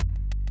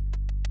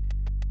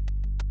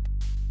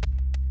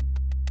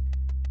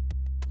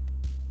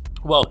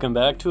Welcome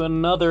back to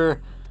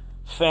another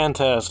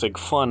fantastic,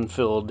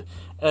 fun-filled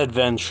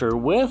adventure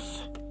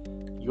with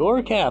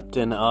your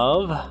captain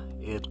of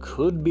It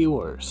Could Be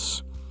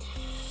Worse.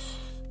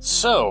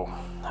 So,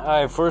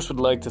 I first would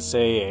like to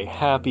say a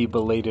happy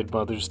belated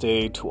Mother's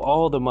Day to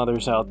all the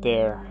mothers out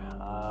there.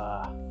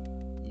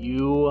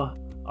 You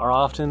are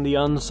often the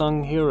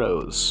unsung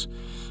heroes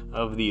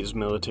of these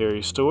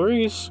military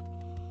stories,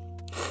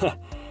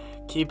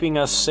 keeping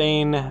us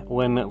sane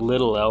when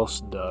little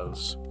else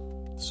does.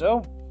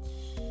 So,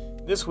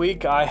 this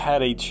week I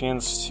had a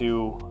chance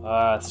to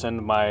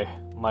send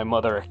my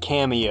mother a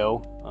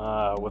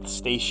cameo with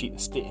Stacy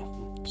Dash.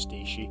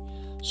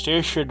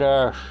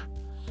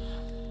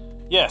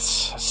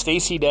 Yes,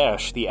 Stacey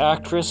Dash, the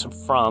actress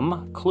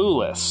from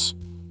Clueless.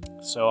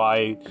 So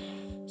I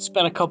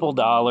spent a couple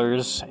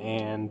dollars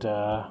and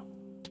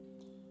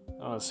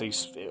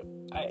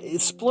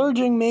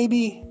splurging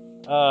maybe,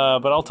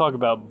 but I'll talk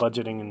about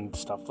budgeting and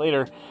stuff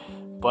later.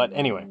 But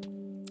anyway,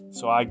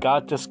 so I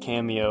got this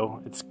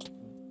cameo. It's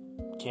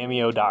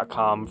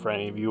cameo.com for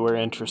any of you who are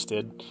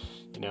interested.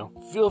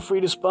 Feel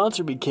free to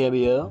sponsor me,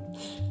 Cameo.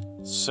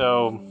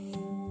 So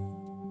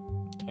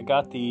I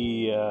got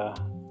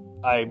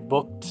I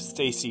booked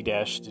Stacey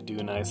Dash to do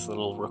a nice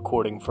little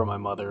recording for my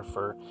mother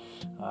for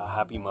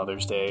Happy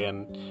Mother's Day,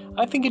 and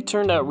I think it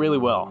turned out really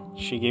well.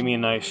 She gave me a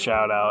nice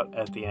shout out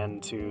at the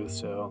end too,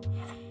 so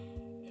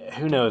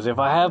who knows, if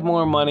I have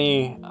more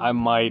money, I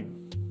might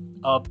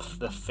up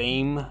the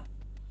fame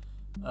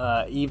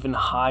even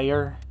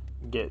higher,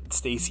 get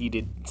Stacey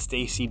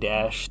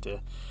Dash to,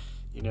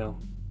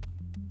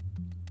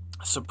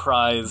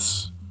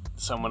 surprise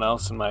someone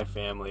else in my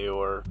family,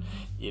 or,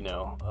 who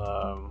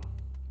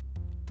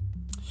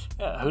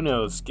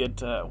knows,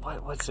 get,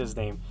 what's his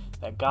name?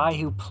 That guy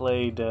who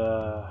played,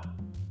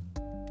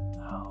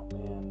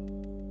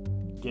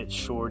 Get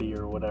Shorty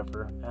or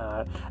whatever.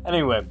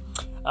 Anyway,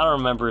 I don't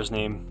remember his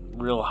name.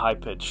 Real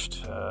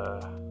high-pitched.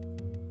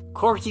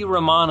 Corky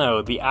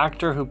Romano, the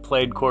actor who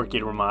played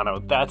Corky Romano.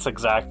 That's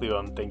exactly what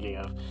I'm thinking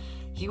of.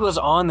 He was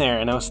on there,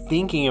 and I was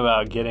thinking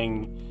about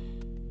getting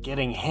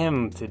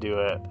him to do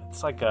it.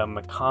 It's like a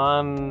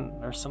McCon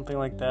or something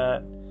like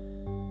that.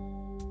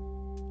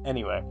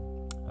 Anyway,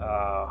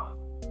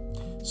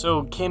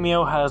 so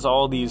Cameo has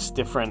all these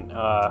different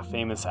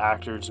famous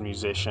actors,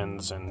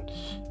 musicians, and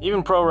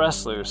even pro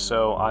wrestlers,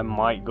 so I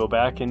might go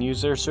back and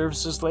use their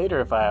services later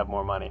if I have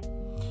more money.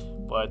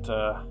 But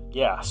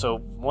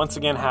so once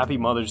again, happy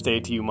Mother's Day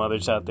to you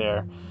mothers out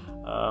there.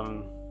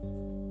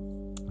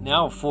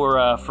 Now for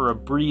a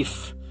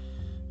brief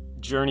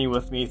journey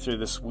with me through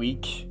this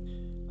week,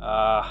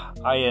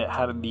 I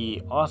had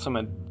the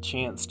awesome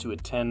chance to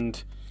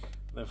attend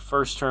the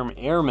first term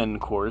airman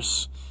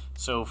course.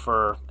 So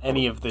for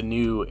any of the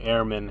new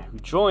airmen who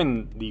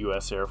join the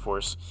U.S. Air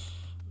Force,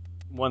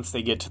 once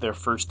they get to their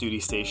first duty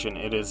station,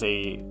 it is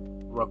a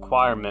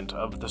requirement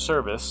of the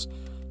service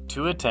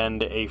to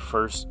attend a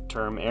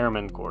first-term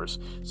airman course.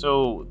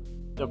 So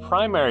the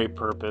primary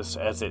purpose,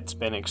 as it's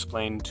been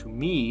explained to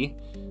me,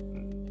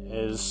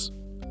 is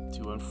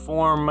to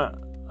inform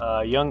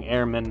young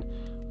airmen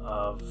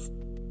of,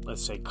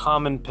 let's say,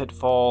 common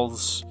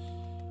pitfalls,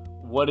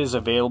 what is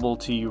available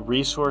to you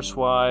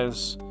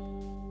resource-wise,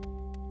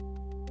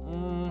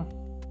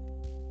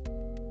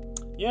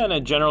 and a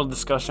general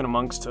discussion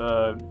amongst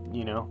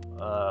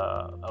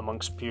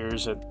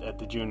peers at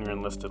the junior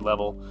enlisted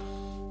level,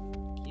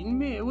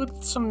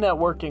 with some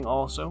networking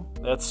also.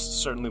 That's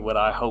certainly what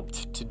I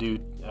hoped to do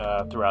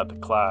throughout the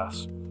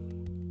class.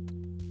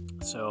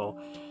 So,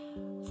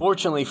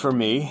 fortunately for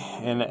me,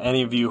 and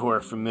any of you who are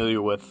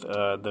familiar with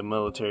the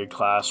military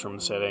classroom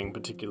setting,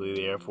 particularly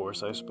the Air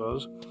Force, I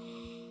suppose,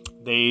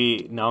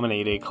 they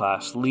nominate a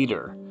class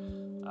leader.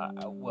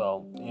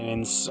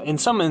 In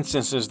some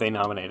instances they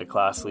nominate a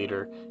class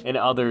leader. In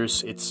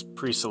others, it's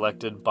it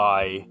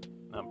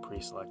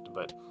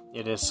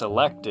is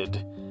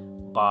selected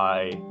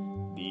by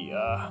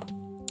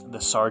the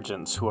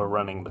sergeants who are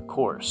running the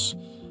course.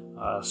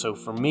 So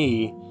for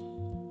me,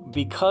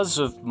 because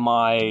of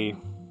my,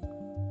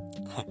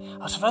 I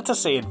was about to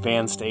say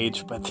advanced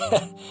age, but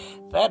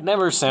that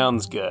never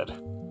sounds good.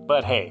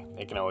 But hey,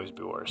 it can always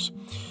be worse.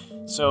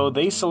 So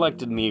they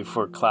selected me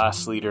for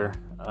class leader.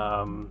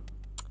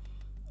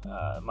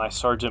 My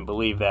sergeant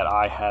believed that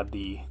I had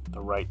the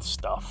right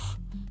stuff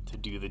to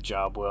do the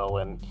job well,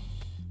 and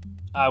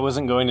I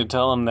wasn't going to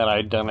tell him that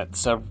I'd done it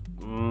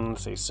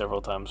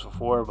several times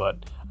before,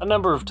 but a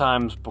number of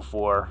times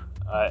before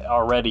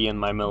already in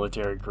my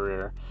military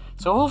career.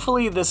 So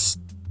hopefully this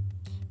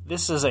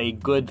is a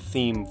good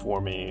theme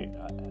for me.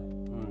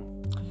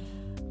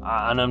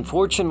 And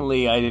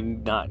unfortunately, I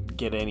did not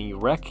get any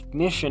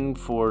recognition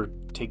for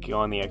taking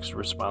on the extra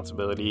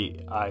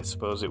responsibility. I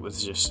suppose it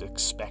was just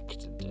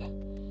expected.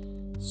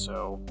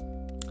 So,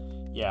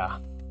 yeah.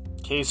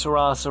 Que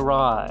sera,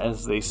 sera,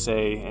 as they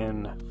say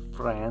in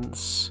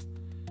France.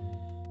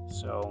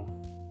 So,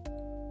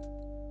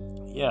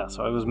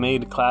 I was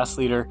made class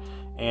leader.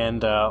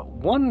 And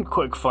one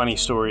quick funny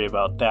story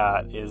about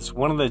that is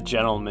one of the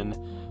gentlemen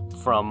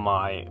from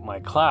my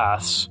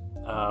class,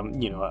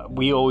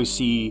 we always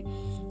see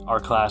our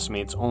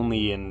classmates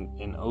only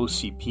in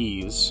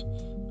OCPs,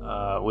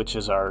 which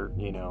is our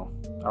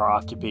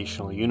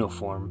occupational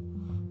uniform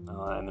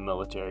in the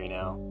military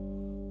now.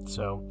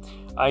 So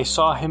I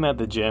saw him at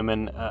the gym,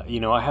 and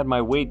I had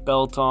my weight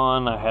belt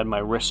on, I had my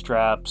wrist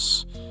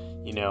straps,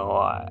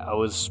 I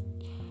was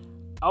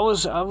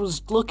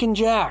looking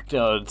jacked,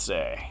 I would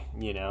say,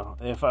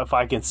 if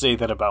I can say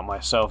that about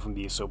myself and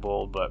be so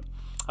bold. But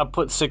I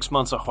put 6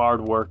 months of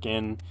hard work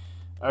in,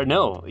 or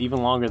no,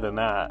 even longer than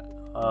that,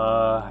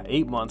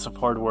 8 months of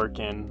hard work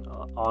in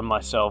on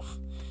myself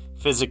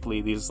physically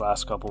these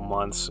last couple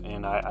months,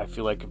 and I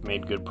feel like I've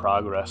made good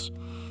progress.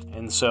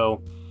 And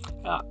so,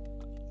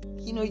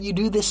 you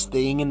do this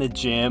thing in the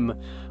gym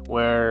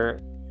where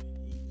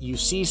you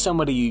see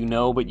somebody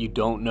but you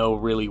don't know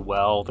really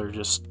well. They're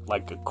just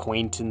like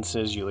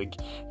acquaintances. You're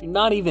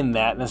not even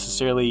that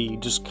necessarily. You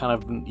just kind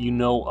of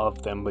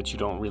of them, but you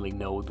don't really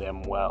know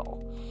them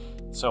well.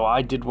 So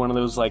I did one of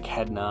those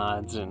head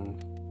nods,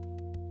 and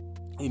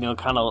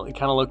kind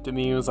of looked at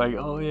me. He was like,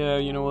 "Oh yeah,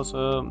 what's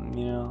up?"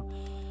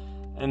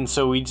 And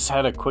so we just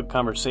had a quick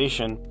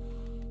conversation,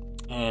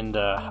 and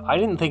I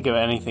didn't think of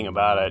anything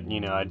about it.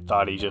 I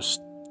thought he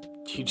just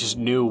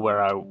knew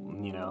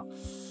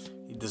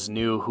he just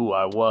knew who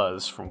I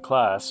was from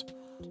class.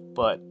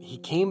 But he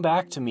came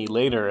back to me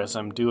later as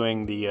I'm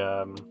doing the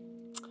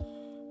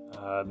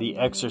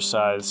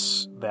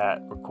exercise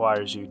that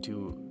requires you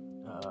to,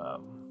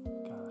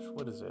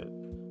 what is it?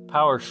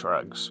 Power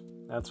shrugs.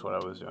 That's what I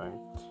was doing,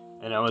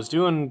 and I was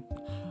doing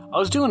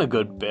a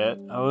good bit.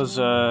 It was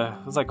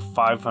like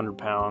 500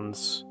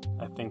 pounds,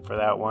 I think, for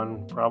that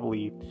one,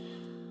 probably.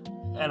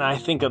 And I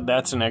think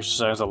that's an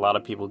exercise a lot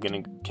of people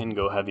can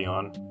go heavy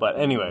on. But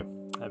anyway,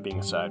 that being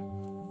aside.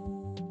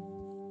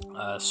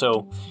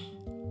 So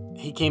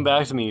he came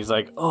back to me. He's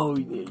like, "Oh,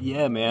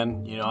 yeah,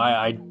 man.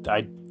 I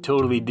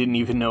totally didn't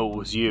even know it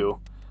was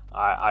you.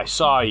 I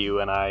saw you,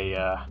 and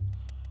I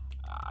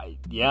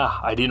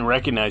didn't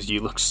recognize you.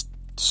 You look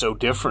so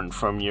different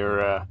from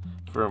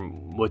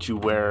from what you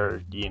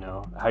wear,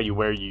 how you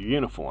wear your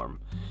uniform.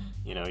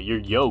 You're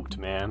yoked,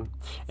 man."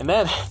 And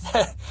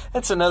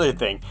that's another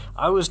thing.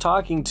 I was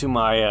talking to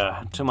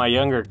my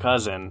younger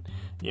cousin,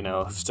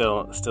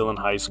 still in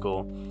high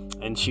school,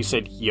 and she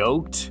said,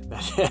 "Yoked?"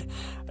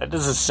 That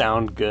doesn't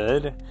sound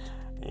good,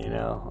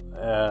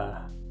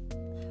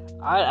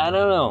 I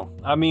don't know.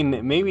 I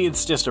mean, maybe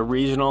it's just a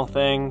regional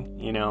thing,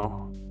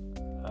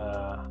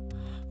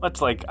 much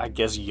like, I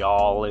guess,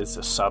 y'all is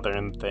a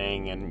southern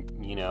thing, and,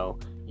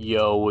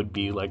 yo would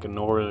be like a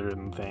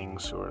northern thing,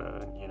 sort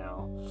of,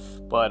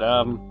 But,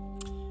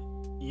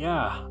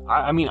 yeah,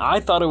 I mean,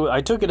 I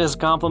took it as a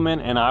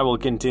compliment, and I will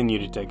continue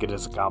to take it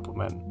as a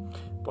compliment.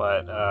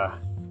 But,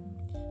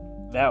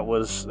 that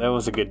was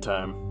a good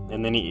time.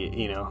 And then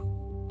he,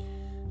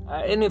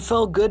 and it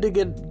felt good to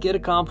get a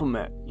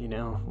compliment, you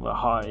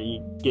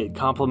get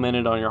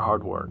complimented on your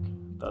hard work.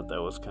 Thought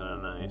that was kind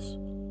of nice.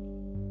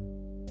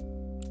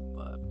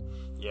 But,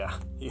 yeah,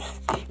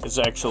 his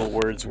actual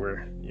words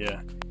were,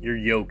 "Yeah, you're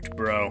yoked,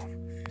 bro."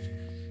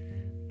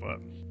 But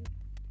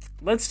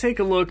let's take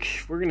a look.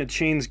 We're going to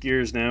change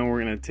gears now.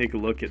 We're going to take a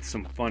look at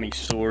some funny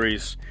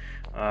stories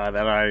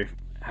that I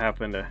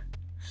happened to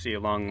see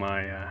along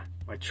my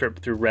trip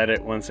through Reddit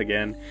once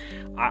again.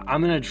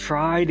 I'm going to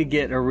try to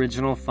get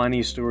original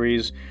funny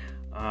stories,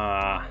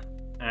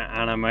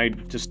 and I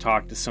might just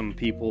talk to some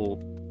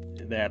people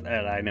that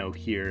I know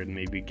here and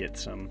maybe get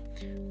some.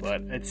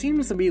 But it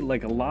seems to be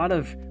like a lot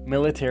of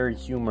military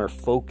humor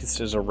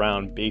focuses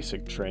around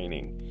basic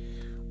training.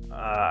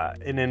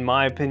 And in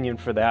my opinion,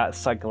 for that,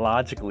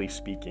 psychologically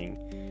speaking,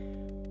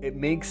 it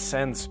makes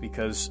sense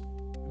because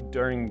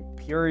during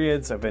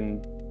periods of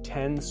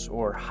intense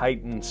or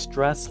heightened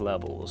stress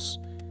levels,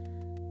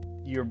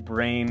 your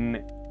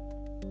brain,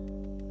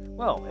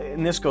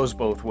 and this goes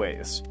both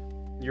ways,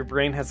 your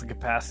brain has the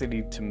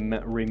capacity to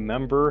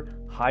remember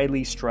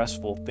highly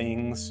stressful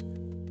things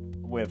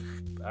with,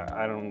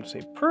 I don't want to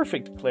say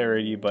perfect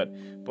clarity, but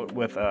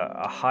with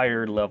a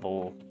higher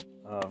level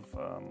of,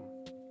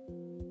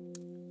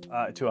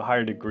 to a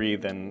higher degree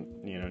than,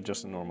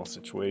 just in normal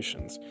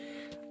situations.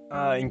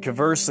 And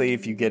conversely,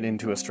 if you get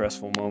into a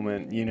stressful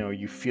moment,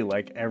 you feel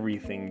like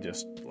everything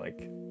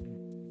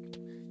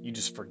you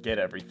just forget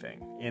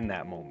everything in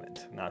that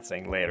moment. Not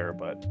saying later,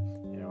 but,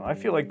 I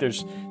feel like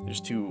there's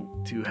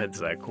two heads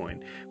of that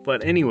coin.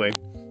 But anyway,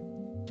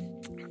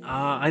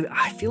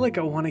 I feel like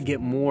I want to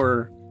get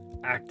more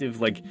active,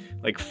 like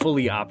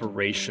fully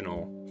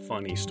operational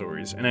funny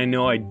stories. And I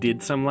know I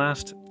did some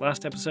last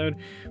episode,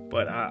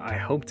 but I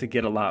hope to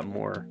get a lot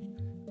more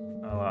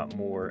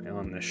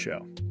on this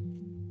show.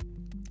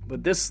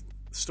 But this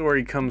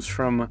story comes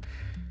from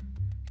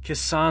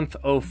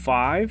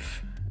Kisanth05,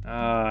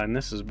 and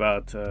this is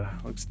about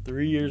looks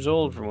 3 years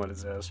old from what it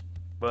says.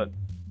 But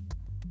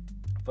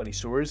funny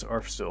stories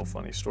are still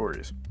funny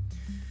stories.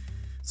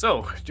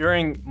 So,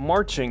 during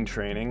marching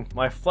training,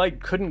 my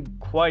flight couldn't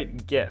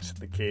quite get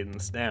the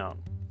cadence down.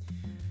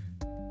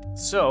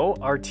 So,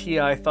 our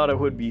TI thought it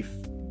would be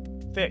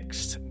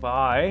fixed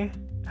by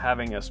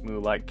having us moo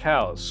like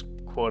cows.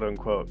 quote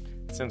unquote,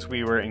 since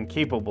we were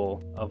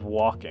incapable of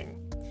walking.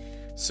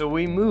 So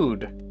we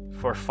mooed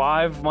for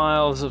 5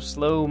 miles of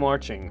slow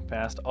marching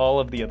past all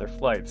of the other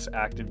flights,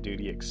 active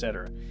duty,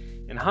 etc.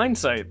 In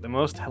hindsight, the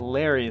most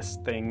hilarious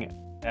thing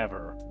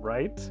ever,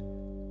 right?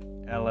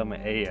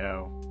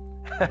 LMAO.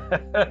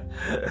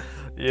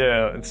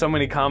 Yeah, and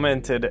somebody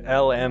commented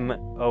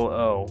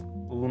LMOO,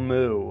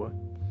 moo.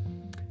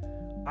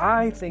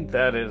 I think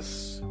that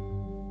is...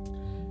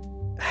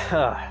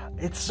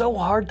 it's so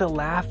hard to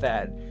laugh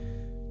at,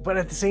 but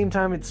at the same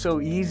time it's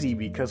so easy,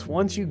 because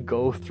once you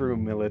go through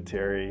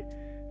military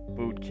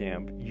boot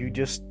camp, you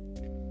just...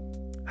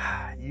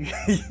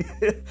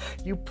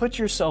 you put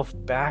yourself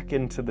back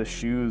into the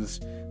shoes,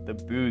 the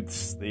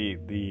boots,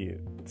 the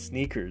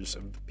sneakers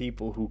of the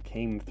people who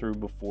came through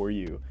before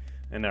you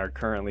and are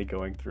currently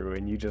going through,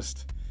 and you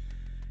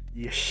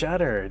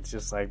shudder. It's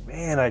just like,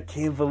 man, I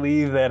can't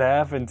believe that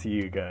happened to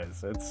you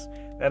guys.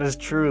 That is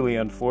truly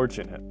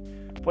unfortunate.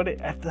 But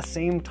at the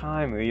same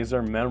time, these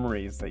are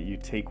memories that you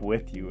take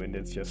with you, and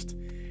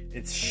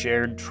it's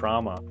shared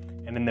trauma.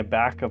 And in the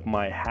back of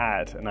my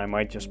hat, and I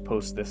might just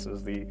post this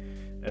as the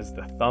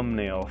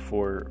thumbnail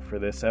for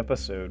this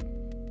episode,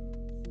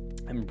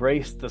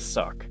 embrace the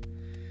suck.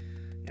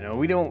 You know,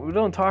 we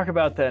don't talk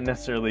about that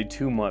necessarily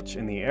too much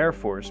in the Air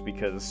Force,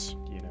 because,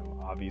 you know,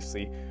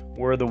 obviously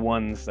we're the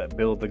ones that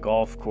build the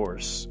golf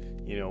course,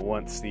 you know,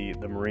 once the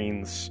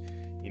Marines,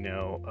 you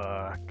know,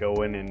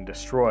 go in and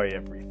destroy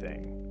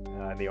everything.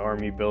 The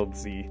Army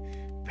builds the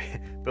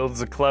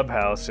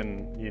clubhouse,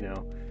 and, you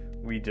know,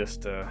 we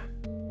just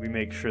we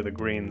make sure the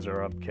greens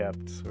are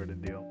upkept, sort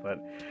of deal. But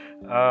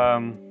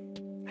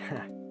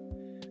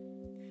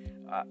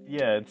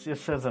yeah, it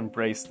just says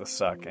embrace the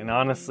suck, and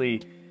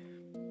honestly,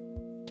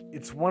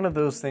 it's one of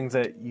those things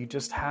that you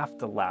just have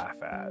to laugh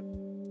at.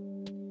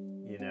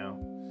 You know,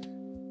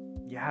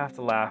 you have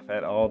to laugh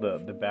at all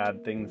the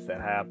bad things that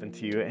happen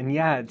to you, and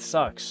yeah, it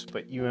sucks,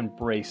 but you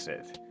embrace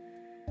it.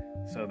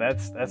 So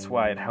that's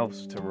why it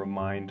helps to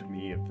remind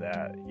me of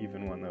that,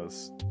 even when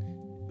those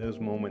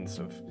moments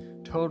of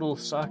total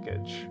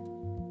suckage.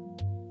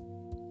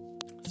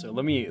 So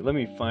let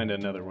me find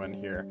another one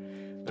here.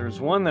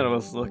 There's one that I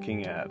was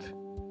looking at.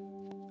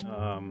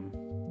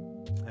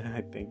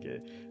 I think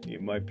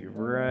it might be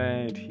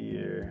right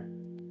here.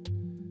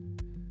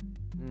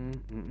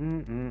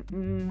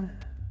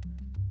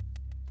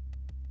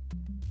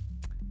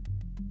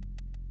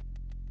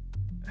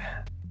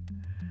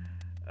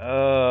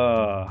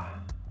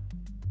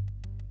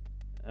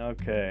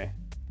 Okay.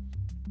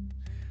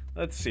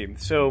 Let's see.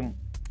 So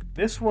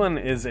this one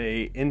is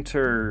a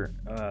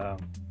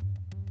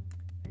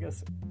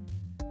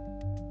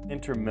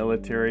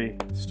inter-military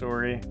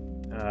story.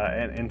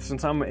 And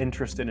since I'm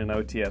interested in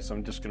OTS,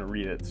 I'm just going to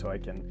read it so I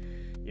can,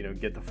 you know,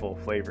 get the full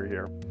flavor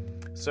here.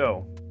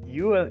 So,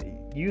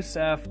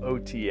 USAF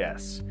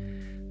OTS.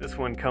 This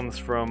one comes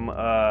from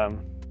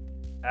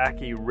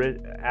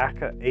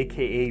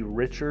aka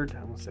Richard.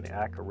 I almost said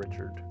Aka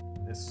Richard.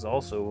 This is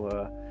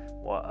also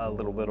a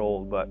little bit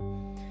old, but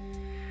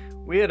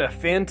we had a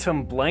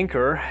phantom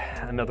blanker,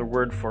 another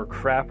word for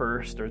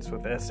crapper, starts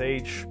with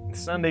SH.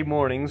 Sunday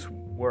mornings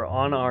were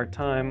on our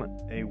time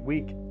a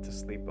week to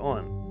sleep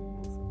on.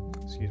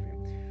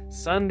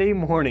 Sunday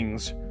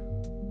mornings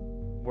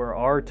were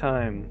our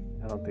time.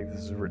 I don't think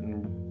this is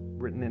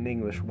written in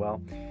English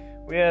well.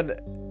 We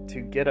had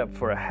to get up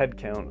for a head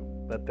count,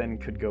 but then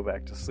could go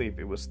back to sleep.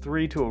 It was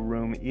 3 to a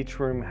room. Each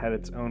room had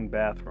its own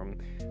bathroom.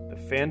 The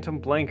phantom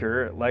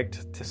blanker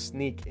liked to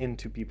sneak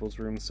into people's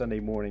rooms Sunday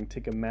morning,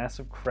 take a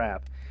massive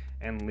crap,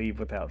 and leave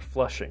without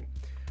flushing.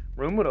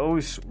 Room would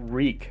always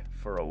reek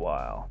for a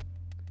while,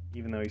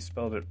 even though he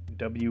spelled it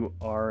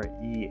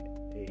W-R-E-A-E-A-K.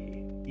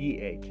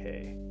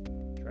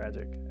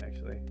 Tragic,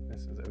 actually.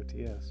 This is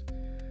OTS.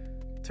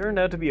 Turned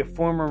out to be a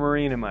former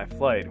Marine in my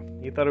flight.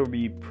 He thought it would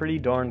be pretty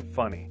darn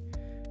funny.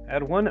 I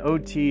had one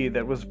OT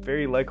that was a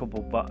very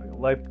likable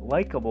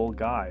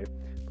guy,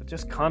 but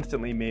just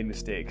constantly made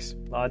mistakes.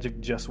 Logic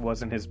just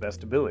wasn't his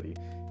best ability.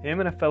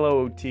 Him and a fellow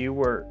OT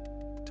were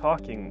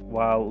talking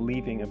while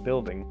leaving a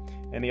building,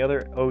 and the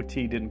other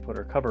OT didn't put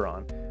her cover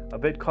on. A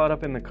bit caught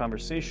up in the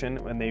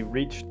conversation, when they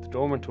reached the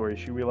dormitory,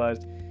 she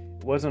realized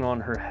it wasn't on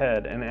her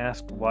head and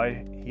asked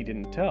why he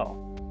didn't tell.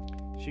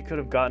 She could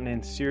have gotten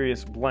in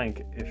serious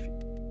blank if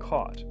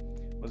caught.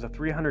 It was a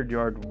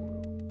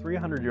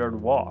 300-yard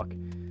walk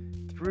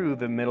through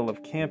the middle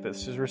of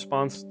campus. His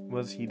response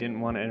was he didn't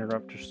want to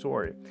interrupt her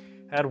story.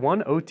 Had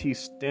one OT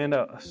stood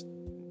up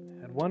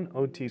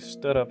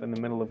in the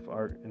middle of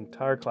our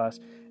entire class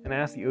and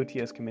asked the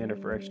OTS commander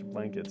for extra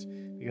blankets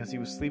because he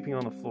was sleeping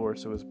on the floor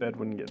so his bed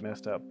wouldn't get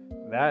messed up.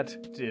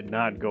 That did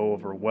not go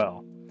over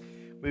well.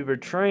 We were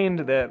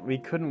trained that we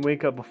couldn't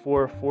wake up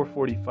before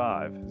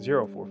 4:45.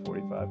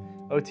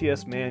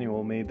 OTS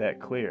manual made that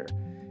clear.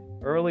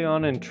 Early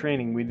on in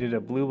training, we did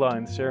a blue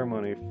line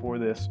ceremony for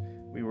this.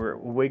 We were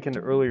awakened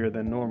earlier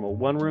than normal.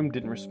 One room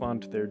didn't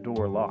respond to their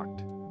door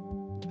locked.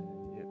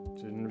 It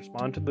didn't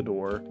respond to the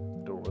door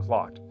was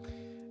locked.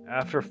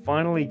 After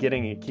finally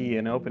getting a key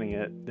and opening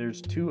it, there's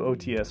 2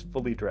 OTS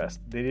fully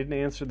dressed. They didn't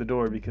answer the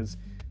door because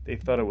they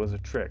thought it was a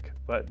trick,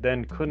 but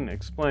then couldn't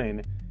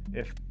explain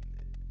if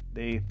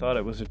they thought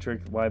it was a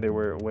trick why they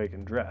were awake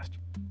and dressed.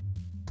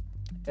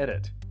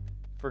 Edit.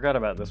 Forgot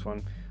about this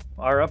one.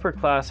 Our upper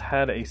class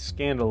had a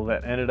scandal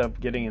that ended up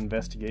getting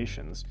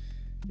investigated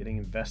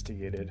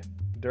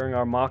during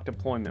our mock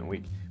deployment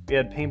week. We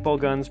had paintball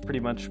guns.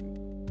 Pretty much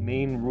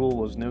main rule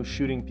was no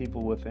shooting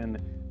people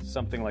within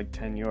something like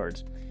 10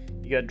 yards.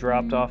 You got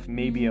dropped off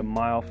maybe a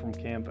mile from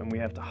camp, and we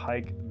have to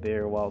hike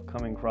there while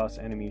coming across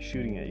enemies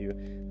shooting at you.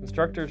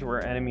 Instructors were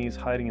enemies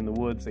hiding in the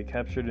woods. They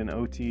captured an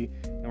OT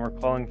and were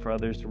calling for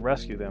others to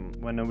rescue them.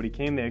 When nobody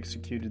came, they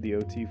executed the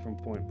OT from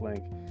point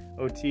blank.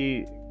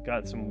 OT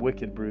got some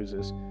wicked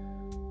bruises.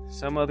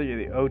 Some other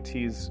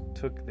OTs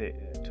took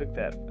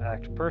that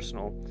act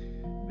personal.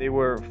 They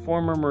were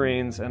former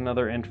Marines and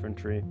other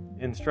infantry.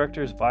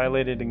 Instructors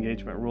violated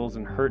engagement rules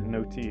and hurt an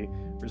OT.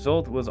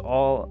 Result was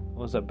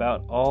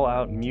about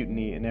all-out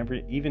mutiny and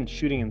even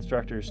shooting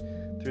instructors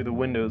through the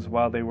windows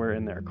while they were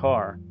in their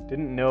car.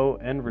 Didn't know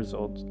end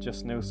results,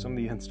 just know some of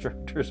the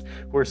instructors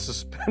were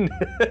suspended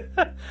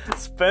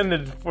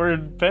for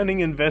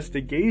pending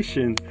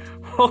investigations.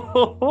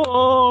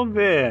 Oh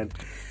man.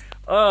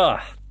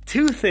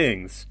 2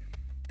 things.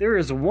 There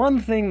is one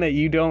thing that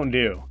you don't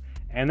do,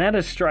 and that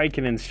is strike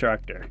an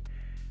instructor.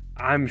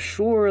 I'm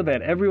sure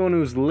that everyone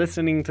who's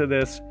listening to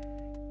this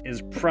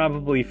is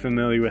probably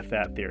familiar with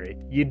that theory.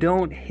 You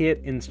don't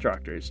hit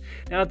instructors.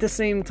 Now, at the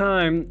same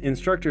time,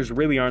 instructors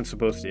really aren't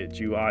supposed to hit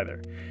you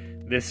either.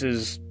 This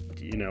is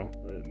the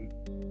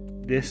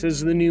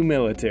new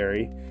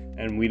military,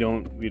 and we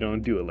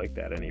don't do it like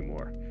that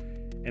anymore.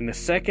 And the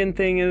second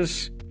thing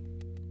is,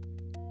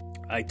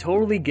 I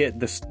totally get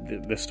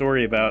the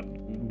story about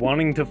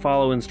wanting to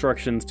follow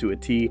instructions to a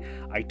T.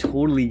 I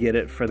totally get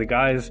it for the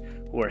guys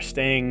who are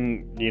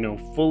staying,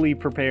 fully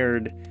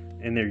prepared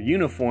in their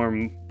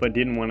uniform but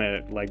didn't want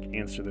to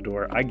answer the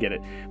door. I get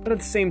it. But at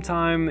the same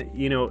time,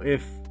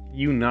 if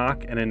you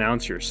knock and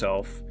announce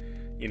yourself,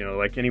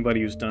 like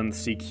anybody who's done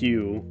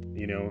CQ,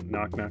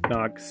 knock knock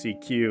knock,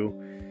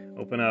 CQ,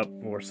 open up,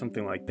 or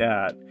something like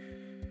that,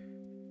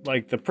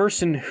 like the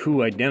person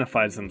who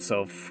identifies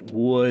themselves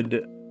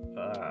would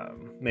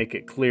make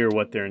it clear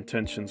what their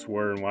intentions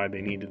were and why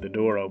they needed the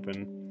door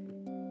open.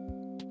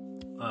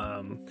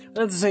 At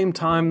the same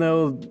time,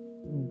 though,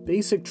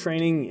 basic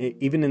training,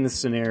 even in the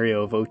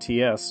scenario of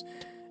OTS,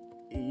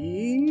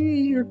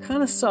 you're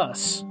kind of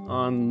sus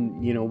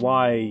on,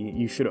 why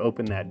you should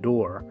open that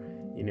door.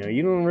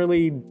 You don't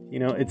really,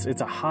 it's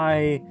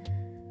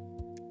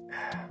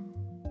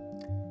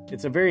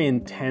a very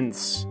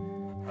intense,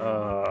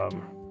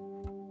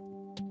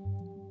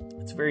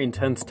 it's a very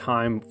intense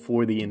time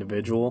for the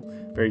individual,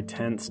 very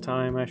tense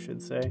time, I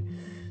should say.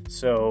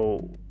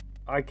 So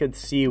I could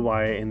see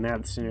why in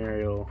that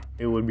scenario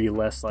it would be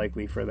less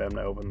likely for them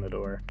to open the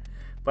door.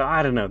 But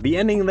I don't know. The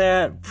ending of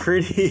that,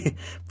 pretty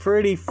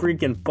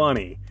freaking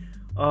funny.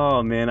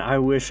 Oh man, I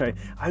wish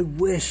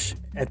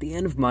at the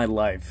end of my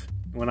life,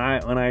 when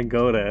I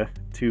go to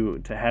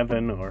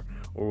heaven or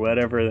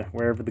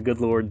wherever the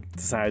good Lord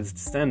decides to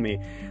send me,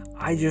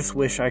 I just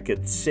wish I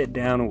could sit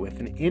down with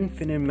an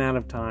infinite amount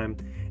of time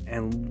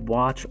and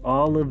watch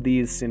all of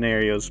these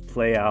scenarios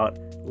play out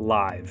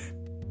live.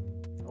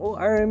 Well,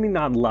 I mean,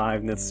 not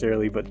live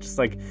necessarily, but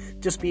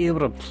just be able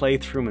to play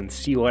through them and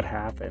see what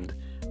happened.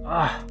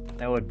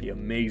 That would be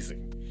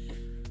amazing.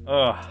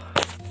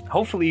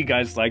 Hopefully you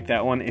guys liked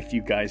that one. If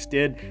you guys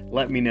did,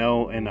 let me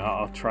know, and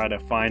I'll try to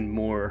find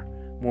more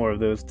of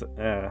those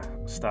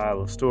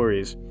style of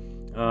stories.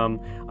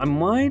 Let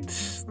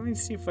me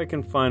see if I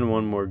can find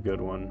one more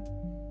good one.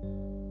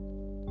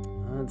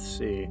 Let's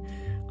see.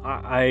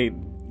 I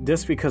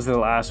just because of the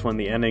last one,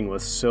 the ending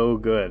was so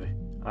good,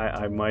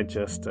 I might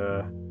just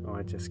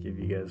give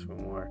you guys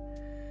one more.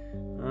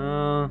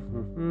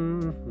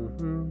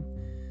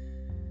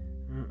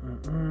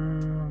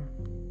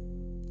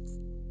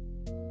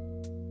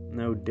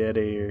 No dead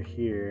air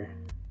here.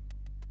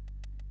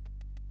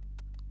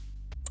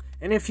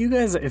 And if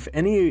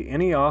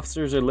any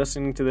officers are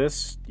listening to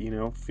this,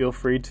 feel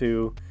free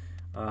to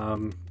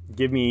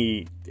give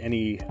me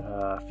any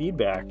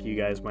feedback you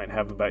guys might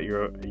have about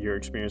your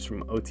experience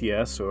from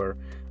OTS, or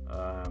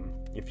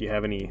if you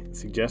have any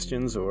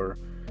suggestions or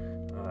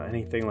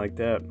anything like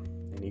that,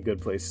 any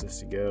good places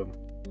to go.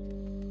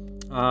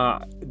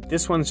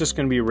 This one's just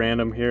going to be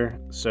random here,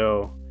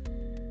 so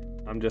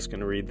I'm just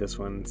going to read this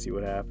one and see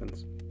what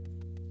happens.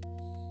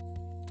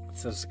 It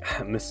says,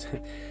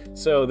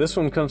 so this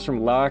one comes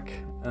from Locke,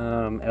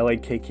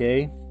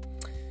 LAKK.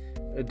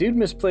 A dude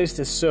misplaced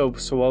his soap,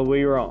 so while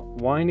we were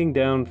winding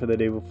down for the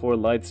day before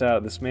lights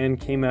out, this man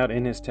came out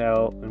in his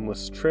towel and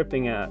was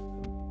tripping at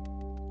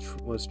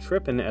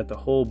the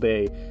whole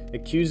bay,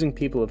 accusing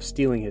people of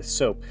stealing his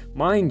soap.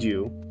 Mind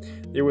you,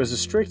 there was a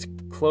strict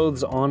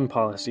clothes on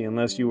policy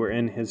unless you were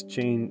in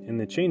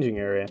the changing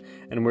area,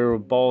 and we were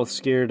balls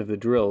scared of the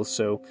drills,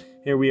 so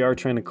here we are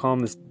trying to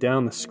calm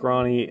down the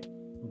scrawny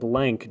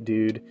blank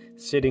dude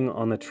sitting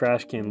on the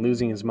trash can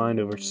losing his mind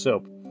over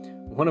soap.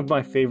 one of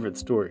my favorite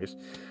stories.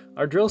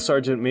 Our drill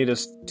sergeant made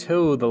us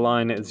toe the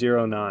line at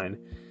 09.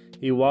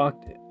 He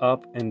walked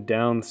up and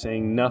down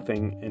saying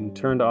nothing and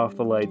turned off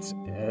the lights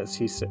as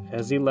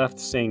he left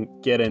saying,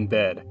 "Get in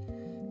bed."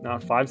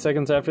 Not 5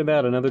 seconds after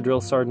that, another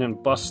drill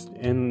sergeant bust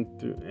in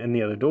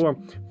the other door,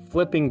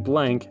 flipping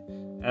blank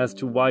as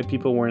to why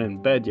people weren't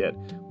in bed yet.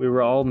 We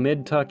were all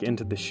mid-tuck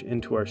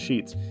into our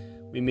sheets.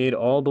 We made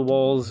the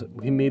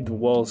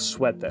walls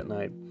sweat that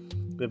night.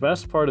 The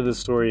best part of the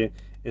story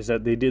is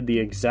that they did the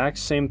exact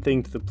same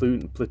thing to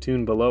the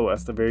platoon below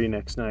us the very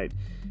next night,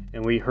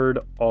 and we heard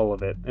all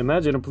of it.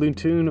 Imagine a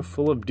platoon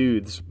full of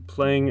dudes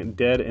playing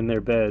dead in their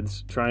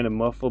beds, trying to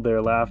muffle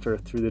their laughter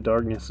through the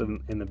darkness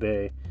in the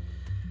bay.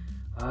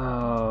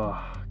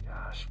 Oh,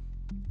 gosh.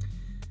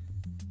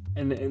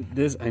 And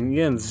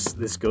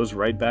this goes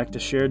right back to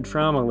shared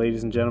trauma,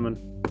 ladies and gentlemen.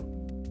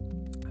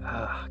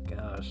 Ah,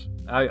 gosh.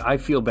 I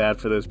feel bad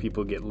for those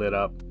people who get lit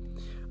up.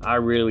 I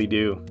really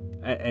do.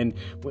 And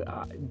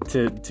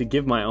to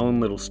give my own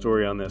little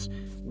story on this,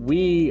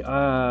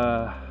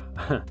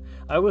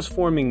 I was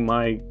forming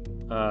my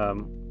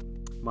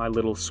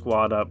little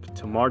squad up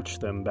to march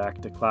them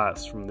back to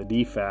class from the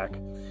DFAC,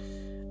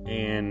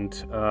 and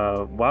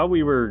while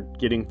we were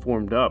getting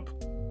formed up,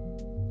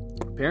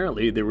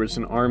 apparently there was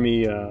an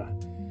army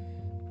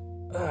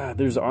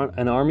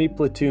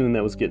platoon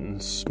that was getting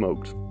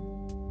smoked,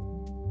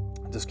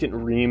 just getting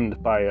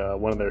reamed by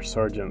one of their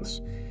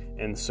sergeants.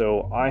 And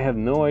so I have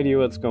no idea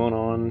what's going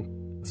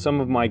on. Some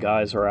of my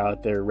guys are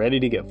out there ready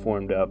to get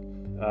formed up.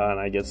 And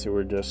I guess they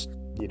were just,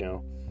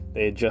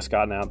 they had just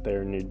gotten out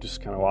there and they're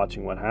just kind of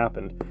watching what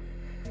happened.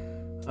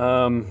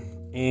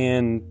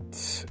 And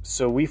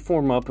so we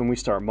form up and we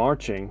start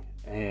marching.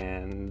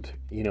 And,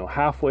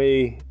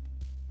 halfway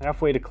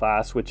to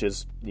class, which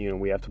is,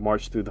 we have to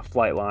march through the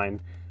flight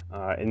line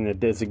in the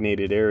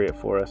designated area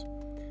for us.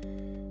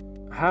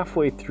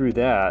 Halfway through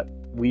that,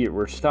 we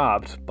were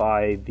stopped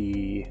by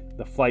the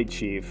flight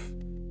chief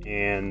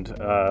and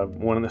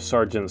one of the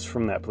sergeants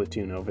from that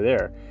platoon over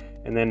there.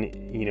 And then,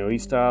 he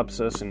stops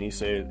us and he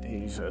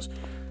says,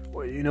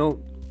 "Well,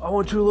 I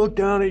want you to look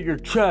down at your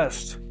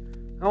chest.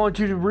 I want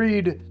you to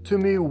read to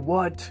me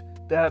what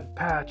that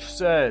patch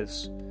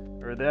says.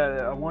 Or that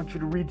I want you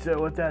to read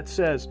what that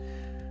says."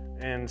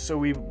 And so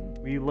we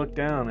look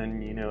down and,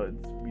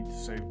 we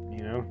say,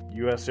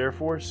 U.S. Air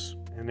Force.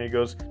 And he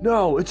goes,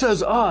 "No, it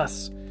says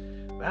us."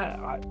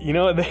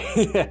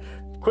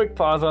 Quick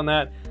pause on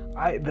that.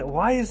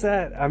 Why is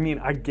that? I mean,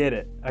 I get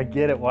it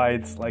why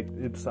it's like,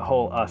 it's the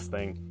whole us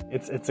thing.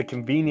 It's a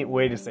convenient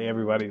way to say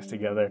everybody's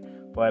together,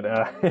 but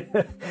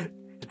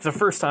it's the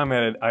first time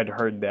I'd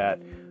heard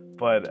that,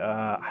 but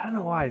I don't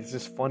know why, it's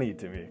just funny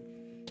to me,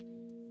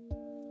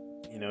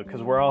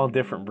 because we're all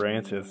different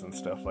branches and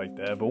stuff like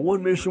that, but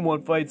one mission,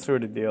 one fight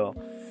sort of deal.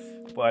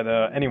 But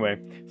anyway,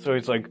 so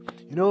it's like,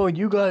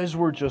 you guys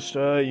were just,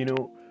 I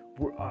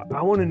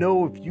want to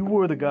know if you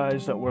were the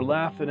guys that were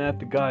laughing at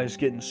the guys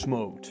getting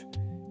smoked,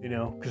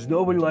 because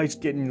nobody likes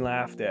getting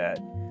laughed at,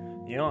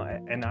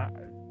 and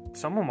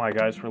some of my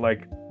guys were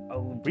like,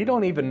 we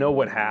don't even know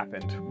what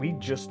happened. We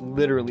just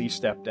literally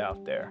stepped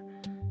out there,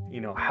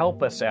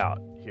 help us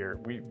out here.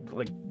 We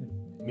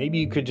maybe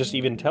you could just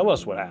even tell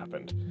us what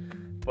happened,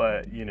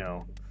 but,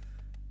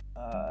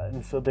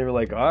 and so they were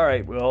like, all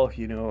right, well,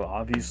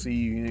 obviously,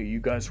 you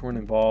guys weren't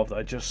involved.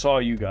 I just saw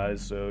you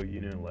guys, so,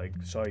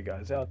 saw you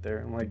guys out there.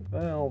 I'm like,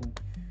 well,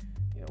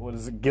 what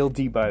is it?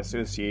 Guilty by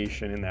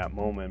association in that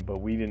moment, but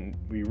we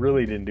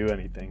really didn't do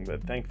anything.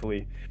 But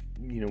thankfully,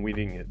 we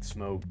didn't get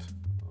smoked,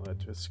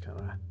 which was kind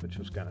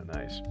of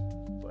nice.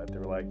 But they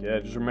were like, yeah,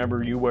 just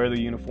remember, you wear the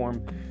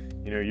uniform.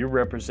 You're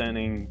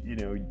representing,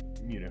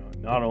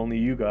 not only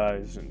you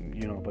guys and,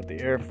 but the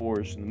Air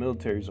Force and the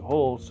military as a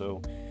whole.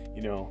 So,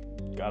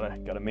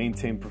 gotta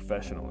maintain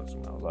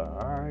professionalism. I was like,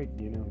 all right,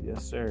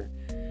 yes, sir.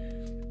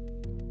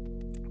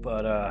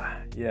 But,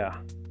 yeah.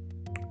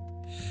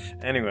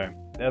 Anyway,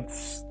 that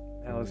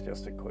was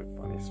just a quick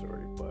funny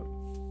story, but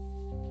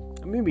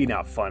maybe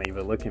not funny,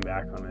 but looking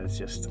back on it,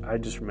 I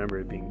just remember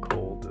it being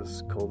cold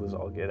as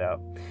all get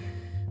out.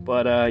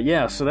 But,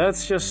 yeah, so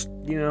that's just,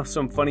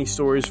 some funny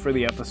stories for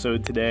the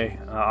episode today.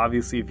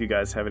 Obviously, if you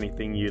guys have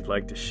anything you'd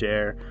like to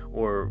share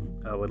or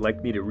would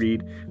like me to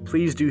read,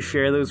 please do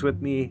share those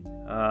with me.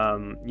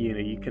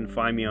 You can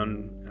find me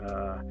on,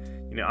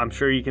 I'm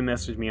sure you can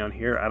message me on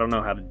here. I don't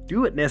know how to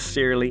do it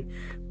necessarily,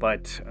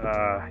 but,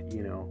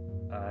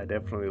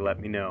 definitely let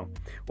me know.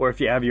 Or if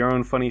you have your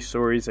own funny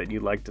stories that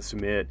you'd like to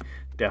submit,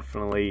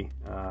 definitely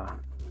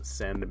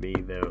send me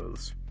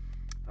those.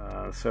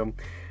 So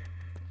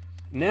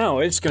now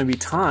it's going to be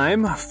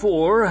time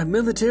for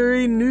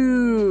military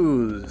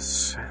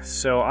news.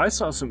 So I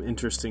saw some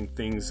interesting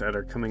things that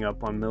are coming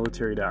up on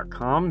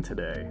military.com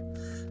today.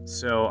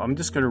 So I'm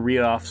just going to read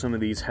off some of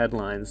these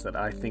headlines that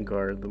I think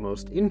are the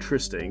most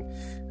interesting,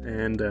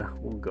 and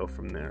we'll go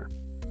from there.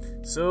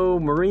 So,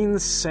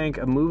 Marines sank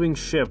a moving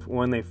ship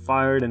when they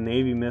fired a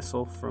Navy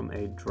missile from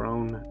a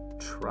drone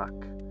truck.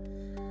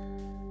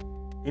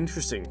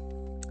 Interesting.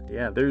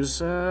 Yeah, there's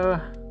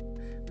the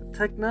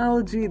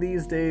technology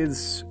these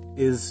days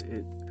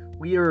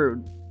we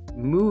are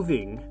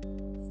moving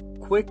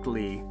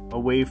quickly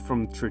away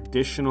from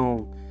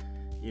traditional,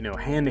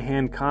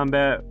 hand-to-hand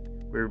combat.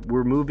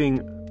 We're moving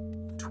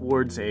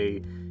towards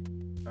I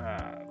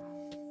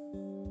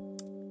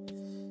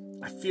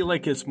feel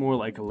like it's more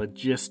like a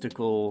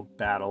logistical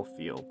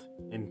battlefield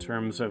in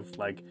terms of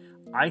like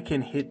I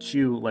can hit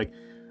you like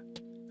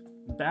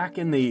back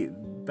in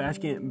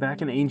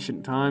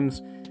ancient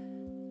times.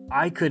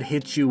 I could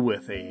hit you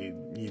with a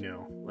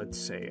let's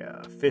say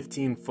a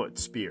 15-foot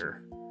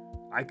spear.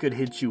 I could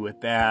hit you with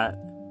that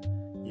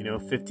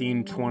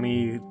 15,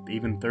 20,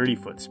 even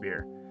 30-foot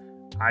spear.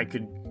 I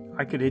could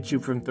hit you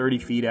from 30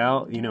 feet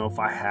out, if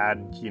I had,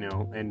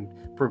 and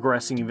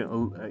progressing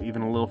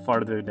even a little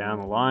farther down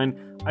the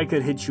line, I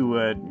could hit you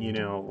at,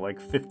 like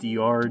 50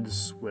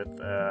 yards with,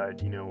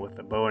 with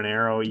a bow and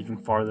arrow, even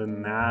farther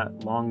than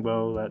that,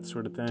 longbow, that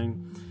sort of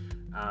thing.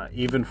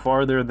 Even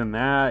farther than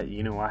that,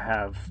 I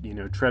have,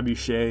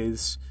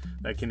 trebuchets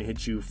that can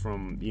hit you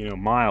from,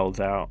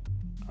 miles out.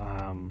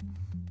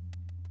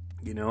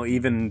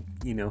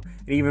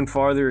 Even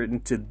farther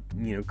into,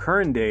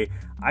 current day,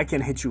 I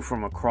can hit you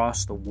from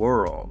across the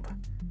world.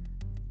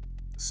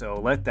 So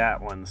let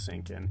that one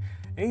sink in.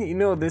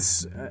 And,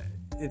 this,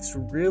 it's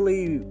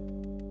really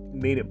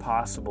made it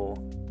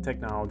possible,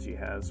 technology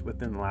has,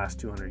 within the last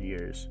 200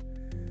 years.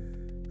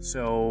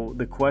 So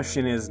the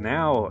question is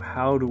now,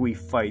 how do we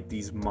fight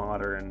these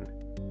modern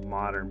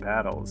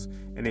battles?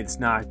 And it's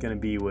not going to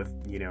be with,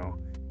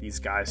 these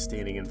guys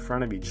standing in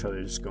front of each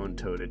other just going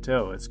toe to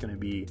toe. It's going to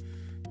be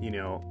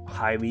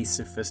highly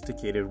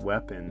sophisticated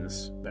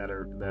weapons that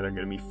are going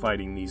to be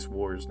fighting these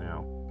wars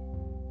now.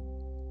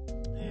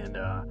 And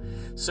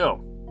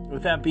so,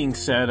 with that being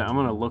said, I'm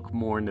going to look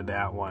more into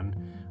that one.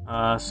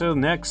 So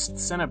next,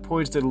 Senate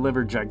poised to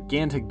deliver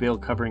gigantic bill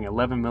covering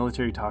 11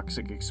 military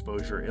toxic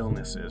exposure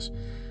illnesses.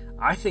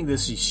 I think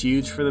this is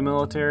huge for the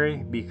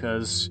military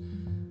because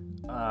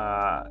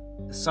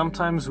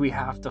sometimes we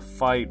have to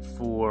fight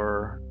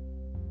for,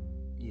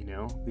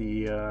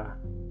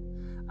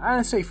 I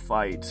don't say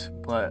fight,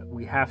 but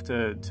we have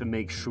to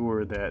make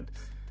sure that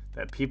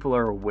people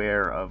are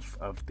aware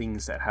of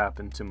things that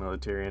happen to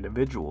military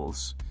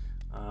individuals,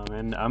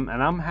 and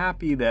I'm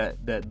happy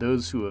that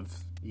those who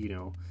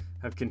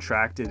have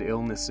contracted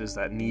illnesses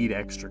that need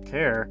extra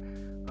care,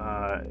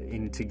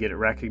 and to get it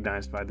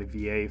recognized by the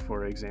VA,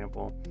 for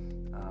example.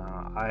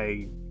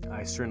 I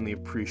certainly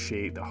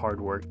appreciate the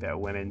hard work that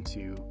went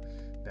into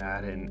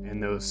that,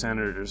 and those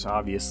senators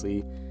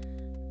obviously.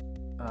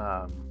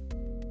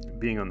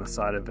 Being on the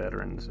side of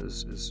veterans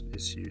is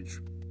huge.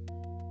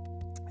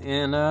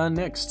 And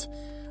next,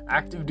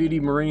 active duty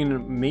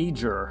Marine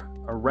major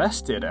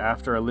arrested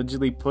after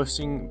allegedly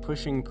pushing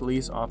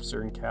police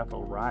officer in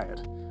Capitol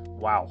riot.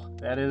 Wow,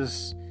 that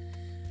is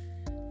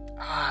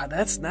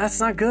that's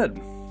not good.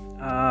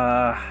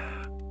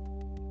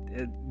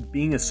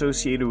 Being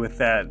associated with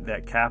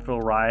that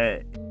Capitol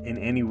riot in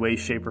any way,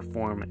 shape, or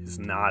form is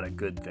not a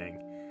good thing.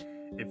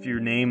 If your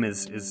name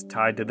is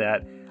tied to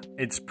that,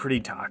 it's pretty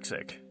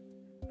toxic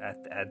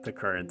at the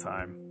current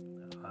time.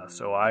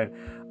 So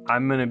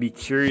I'm gonna be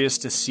curious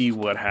to see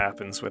what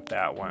happens with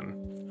that one.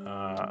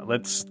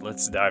 Let's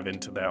dive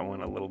into that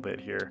one a little bit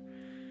here.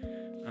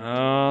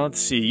 Let's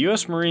see.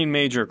 U.S. Marine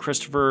Major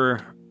Christopher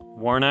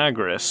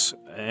Warnagris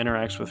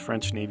interacts with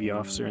French Navy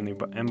officer in the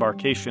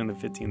embarkation of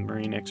the 15th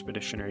Marine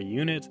Expeditionary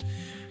Unit.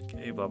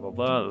 Okay, blah blah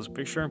blah. That was a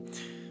picture.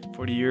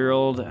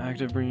 40-year-old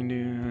active Marine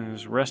dude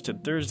was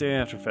arrested Thursday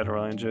after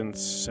federal agents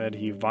said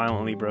he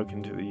violently broke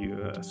into the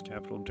U.S.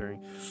 Capitol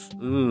during...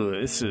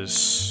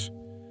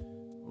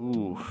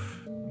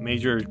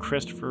 Major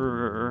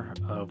Christopher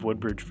of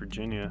Woodbridge,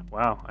 Virginia.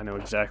 Wow, I know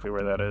exactly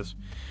where that is.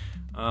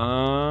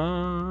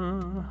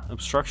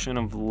 Obstruction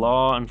of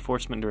law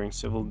enforcement during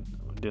civil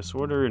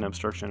disorder and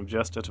obstruction of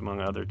justice, among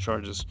other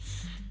charges.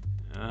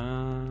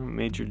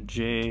 Major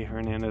J.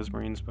 Hernandez,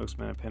 Marine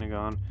spokesman at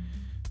Pentagon,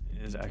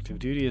 is active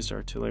duty as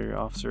artillery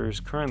officer, is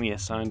currently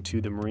assigned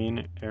to the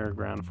Marine Air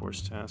Ground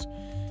Force Task.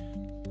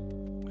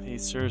 He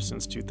served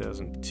since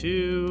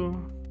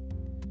 2002.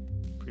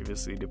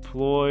 Previously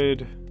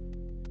deployed.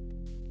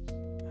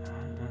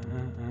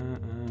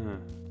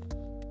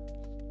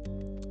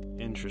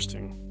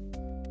 Interesting.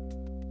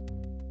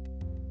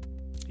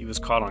 He was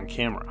caught on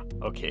camera.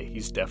 Okay,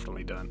 he's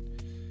definitely done.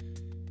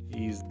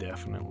 He's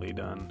definitely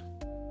done.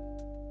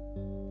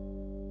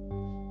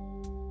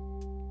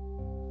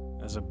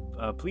 As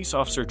a police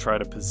officer tried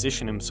to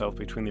position himself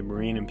between the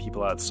Marine and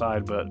people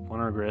outside, but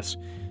Warnagris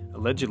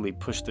allegedly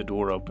pushed the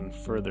door open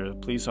further. The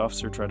police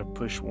officer tried to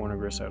push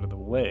Warnagris out of the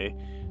way.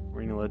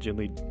 Marine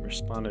allegedly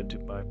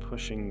responded by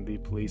pushing the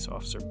police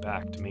officer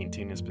back to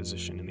maintain his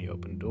position in the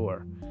open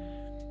door.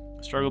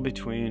 A struggle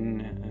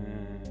between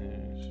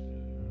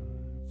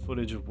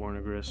footage of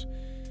Warnagris.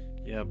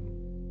 Yep.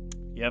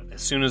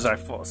 As soon as I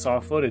saw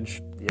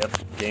footage,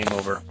 game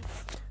over.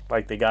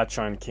 Like they got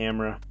you on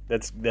camera.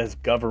 That's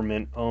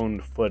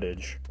government-owned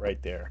footage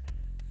right there,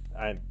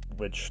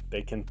 which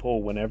they can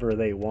pull whenever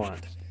they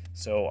want.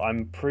 So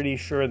I'm pretty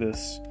sure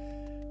this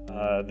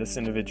this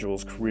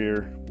individual's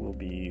career will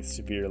be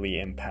severely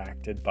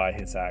impacted by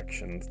his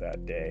actions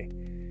that day.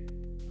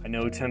 I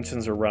know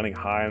tensions are running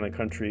high in the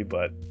country,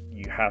 but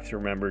you have to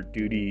remember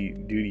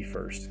duty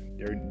first.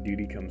 Their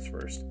duty comes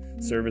first.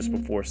 Service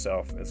before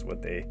self is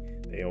what they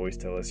always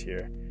tell us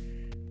here.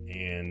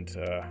 And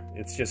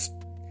it's just,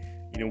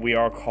 we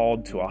are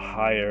called to a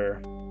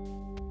higher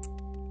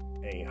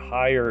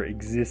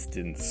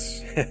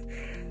existence.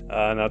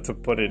 Not to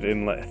put it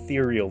in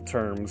ethereal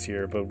terms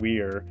here, but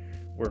we're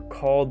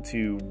called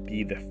to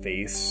be the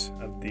face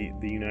of the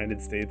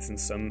United States in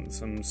some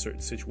certain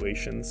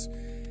situations.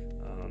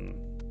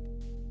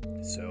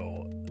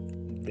 So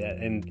that,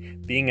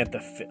 and being at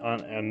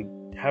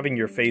and having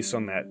your face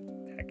on that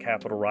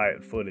Capitol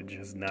riot footage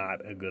is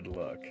not a good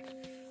look.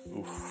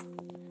 Oof,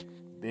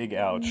 big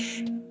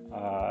ouch.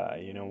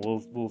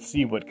 We'll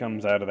see what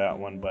comes out of that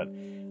one, but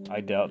I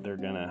doubt they're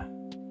gonna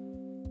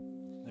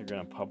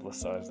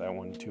publicize that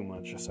one too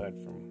much, aside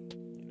from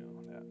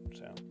that.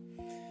 So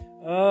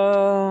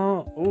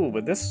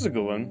but this is a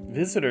good one.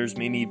 Visitors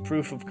may need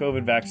proof of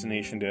COVID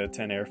vaccination to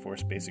attend Air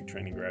Force basic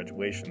training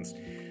graduations.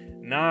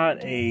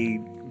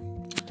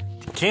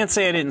 Can't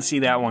say I didn't see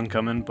that one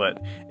coming, but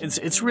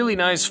it's really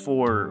nice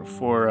for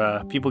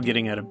people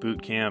getting out of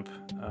boot camp,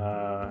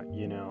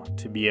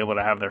 to be able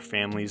to have their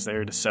families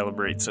there to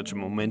celebrate such a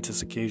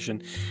momentous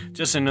occasion.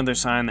 Just another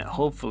sign that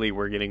hopefully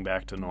we're getting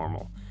back to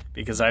normal.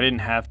 Because I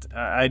didn't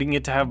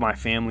get to have my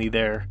family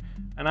there,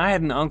 and I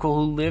had an uncle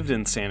who lived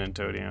in San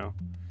Antonio,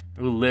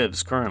 who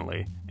lives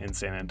currently in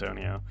San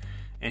Antonio,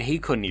 and he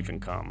couldn't even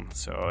come.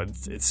 So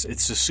it's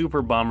a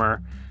super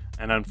bummer,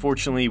 and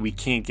unfortunately we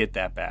can't get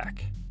that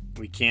back.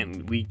 We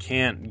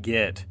can't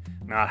get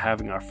not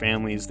having our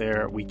families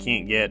there. We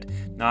can't get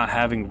not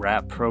having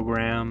rap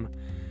program,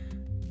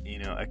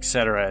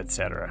 etc.,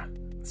 etc.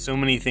 So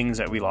many things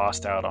that we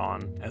lost out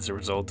on as a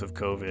result of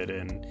COVID,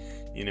 and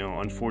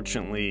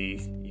unfortunately,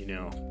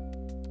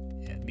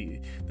 the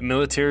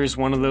military is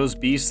one of those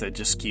beasts that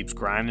just keeps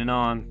grinding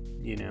on.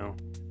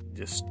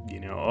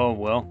 Oh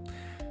well,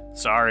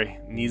 sorry,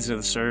 needs of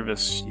the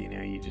service.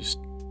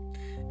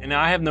 And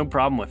I have no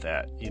problem with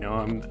that.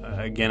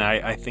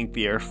 I thank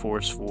the Air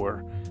Force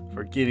for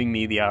giving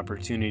me the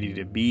opportunity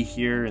to be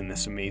here in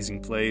this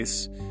amazing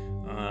place,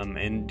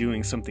 and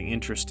doing something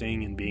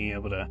interesting and being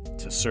able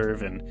to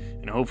serve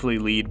and hopefully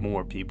lead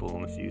more people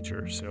in the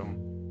future. So,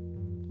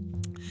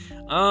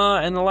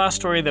 and the last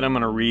story that I'm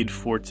going to read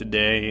for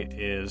today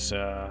is,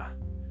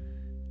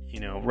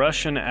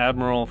 Russian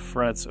admiral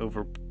frets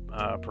over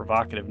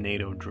provocative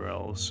NATO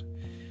drills.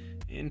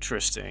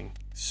 Interesting.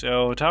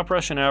 So, top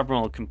Russian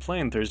admiral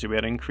complained Thursday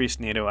about increased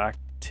NATO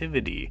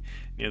activity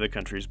near the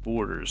country's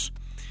borders.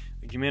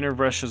 The commander of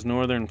Russia's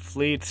Northern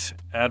Fleet,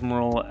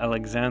 Admiral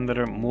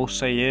Alexander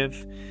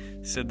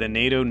Mosayev, said the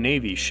NATO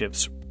Navy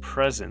ships'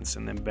 presence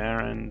in the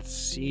Barents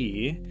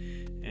Sea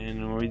and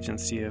Norwegian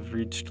Sea have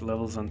reached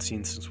levels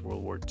unseen since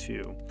World War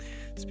II.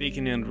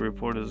 Speaking to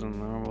reporters on the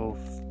Marvel,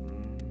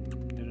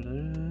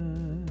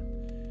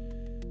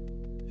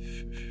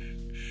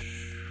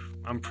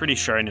 I'm pretty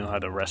sure I know how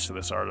the rest of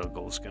this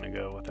article is going to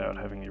go without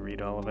having to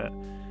read all of it.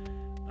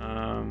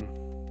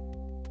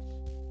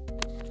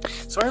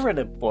 So I read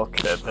a book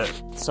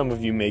that some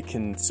of you may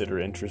consider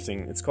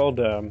interesting. It's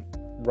called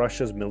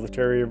Russia's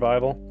Military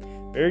Revival.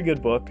 Very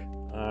good book,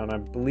 and I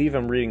believe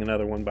I'm reading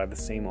another one by the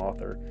same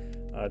author.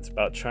 It's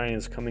about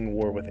China's coming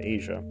war with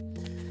Asia.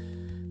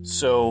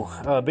 So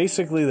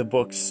basically the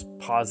book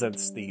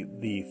posits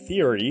the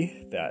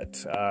theory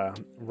that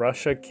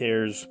Russia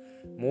cares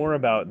more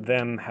about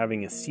them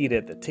having a seat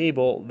at the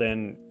table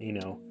than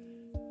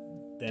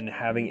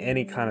having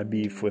any kind of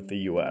beef with the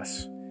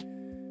U.S.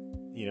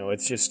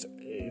 It's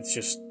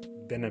just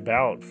been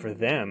about, for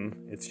them,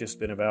 it's just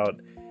been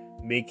about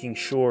making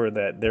sure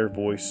that their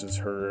voice is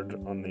heard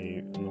on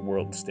the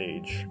world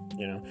stage.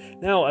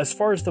 Now, as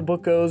far as the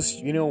book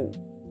goes,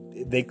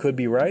 they could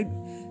be right,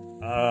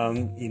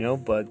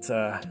 but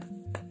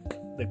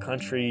the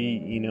country,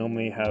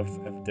 may have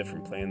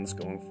different plans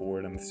going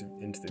forward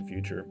into the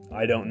future.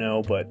 I don't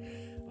know, but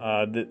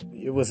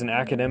it was an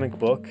academic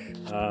book,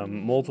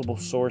 multiple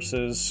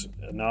sources,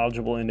 a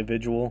knowledgeable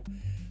individual,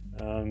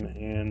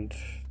 and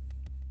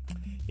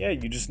yeah,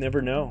 you just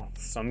never know.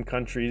 Some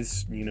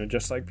countries,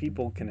 just like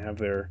people, can have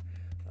their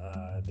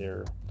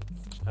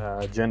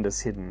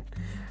agendas hidden.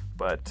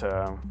 But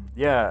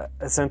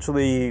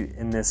essentially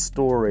in this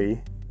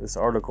story, this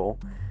article,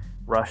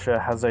 Russia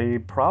has a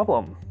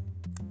problem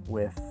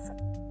with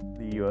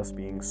the U.S.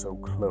 being so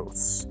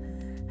close.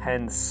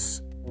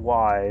 Hence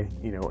why,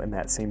 in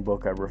that same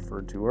book I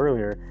referred to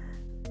earlier,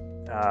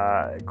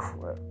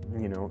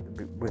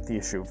 with the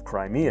issue of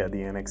Crimea,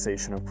 the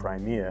annexation of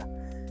Crimea,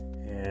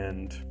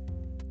 and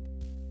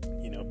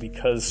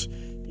because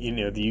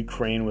the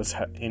Ukraine was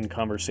in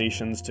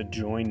conversations to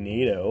join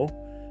NATO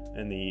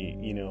and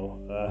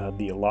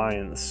the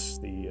alliance,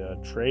 the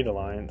trade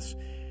alliance,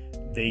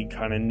 they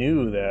kind of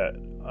knew that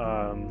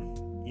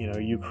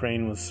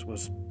Ukraine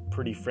was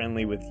pretty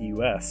friendly with the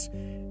U.S.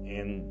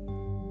 and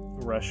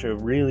Russia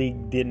really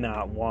did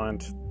not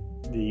want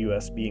the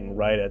U.S. being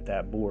right at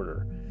that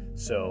border.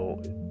 So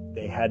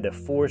they had to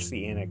force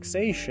the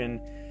annexation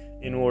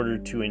in order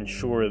to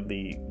ensure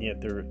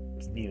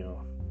that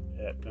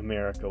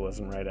America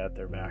wasn't right at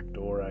their back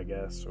door, I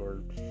guess,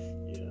 or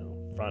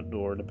front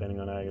door, depending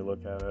on how you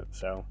look at it.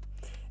 So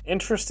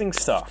interesting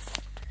stuff.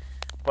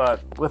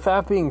 But with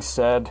that being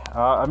said,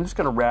 I'm just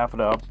going to wrap it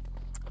up.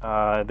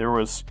 There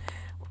was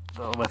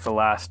with the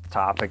last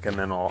topic, and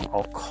then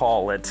I'll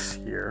call it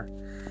here.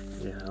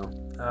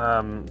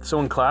 So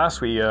in class,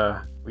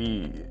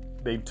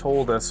 they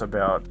told us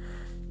about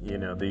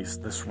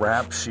this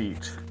rap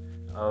sheet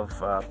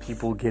of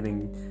people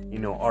getting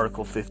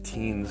Article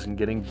 15s and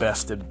getting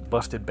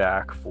busted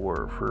back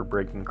for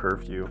breaking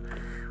curfew.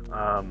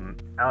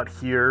 Out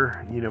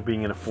here,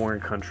 being in a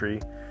foreign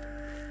country,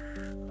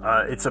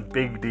 it's a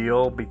big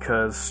deal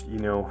because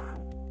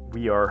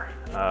we are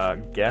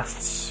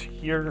guests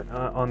here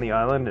on the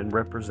island and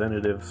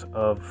representatives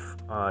of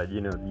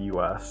the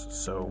U.S.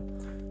 So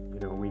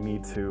we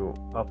need to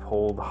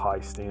uphold high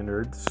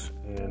standards,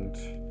 and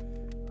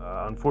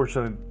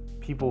unfortunately,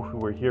 people who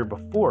were here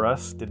before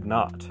us did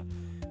not.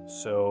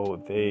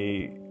 So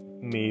they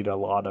made a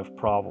lot of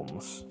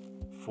problems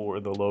for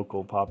the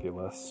local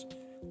populace,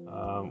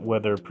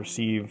 whether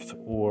perceived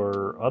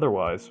or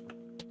otherwise.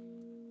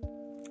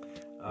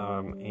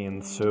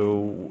 And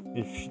so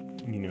if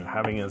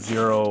having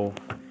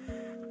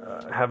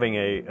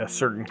a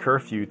certain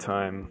curfew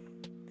time,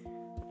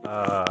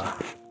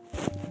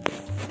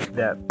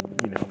 that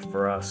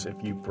for us, if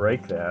you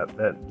break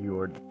that you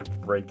are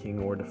breaking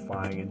or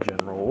defying a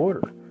general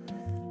order.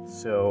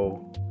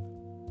 So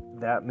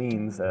that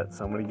means that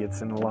somebody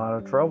gets in a lot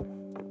of trouble,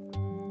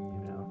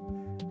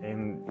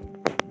 and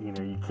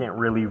you can't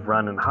really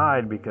run and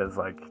hide because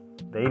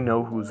they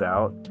know who's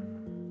out,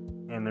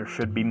 and there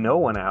should be no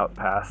one out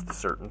past a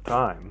certain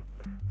time.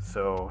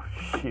 So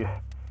you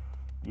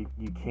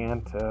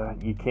can't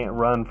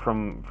run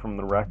from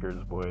the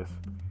records, boys.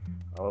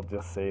 I'll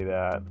just say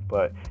that.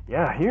 But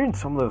yeah, hearing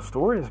some of those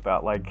stories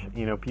about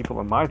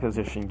people in my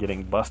position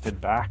getting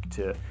busted back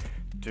to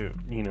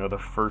the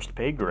first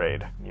pay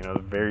grade, the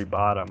very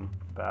bottom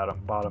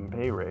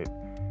pay rate,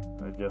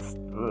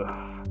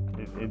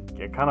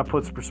 it kind of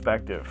puts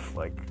perspective.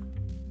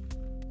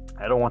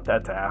 I don't want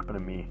that to happen to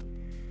me.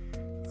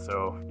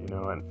 So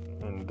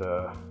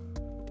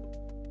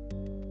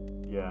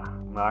yeah,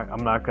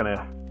 I'm not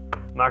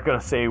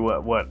gonna say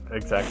what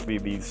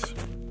exactly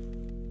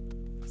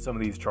some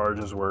of these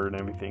charges were and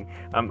everything.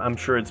 I'm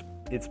sure it's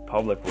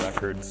public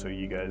record, so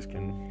you guys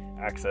can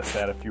access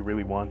that if you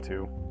really want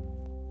to.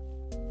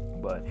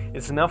 But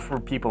it's enough for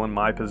people in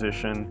my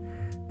position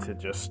to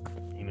just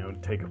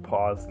take a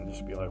pause and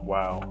just be like,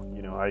 wow,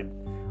 I'm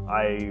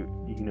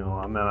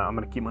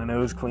gonna keep my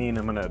nose clean.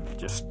 I'm gonna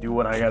just do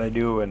what I gotta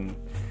do and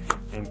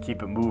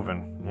keep it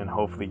moving, and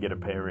hopefully get a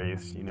pay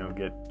raise.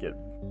 Get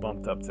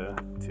bumped up to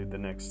the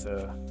next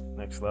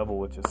level,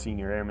 which is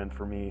senior airman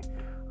for me.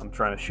 I'm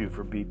trying to shoot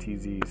for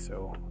BTZ,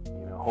 so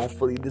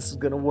hopefully this is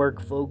gonna work,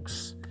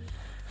 folks.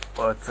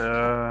 But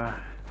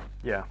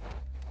yeah.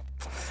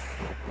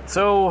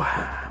 So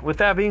with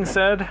that being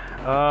said,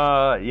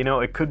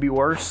 it could be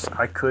worse.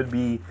 I could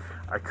be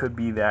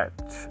that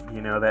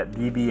that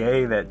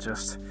DBA that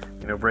just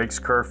breaks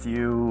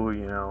curfew,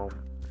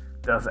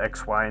 does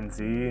X, Y, and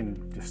Z,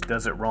 and just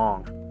does it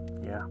wrong.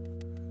 Yeah.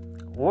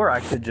 Or I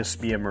could just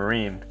be a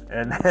Marine.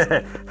 And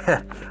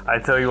I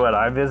tell you what,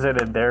 I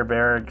visited their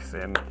barracks,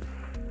 and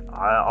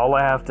all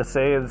I have to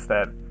say is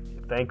that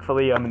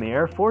thankfully I'm in the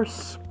Air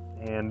Force,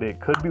 and it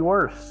could be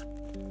worse.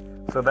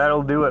 So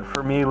that'll do it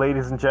for me,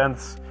 ladies and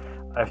gents.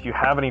 If you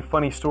have any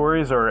funny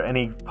stories or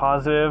any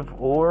positive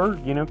or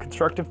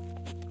constructive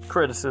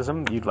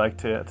criticism you'd like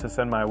to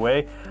send my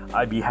way,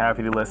 I'd be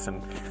happy to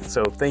listen.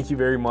 So thank you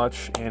very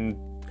much, and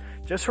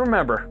just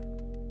remember,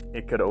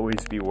 it could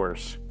always be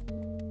worse.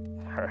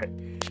 All right.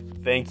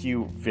 Thank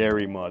you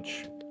very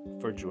much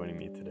for joining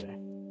me today.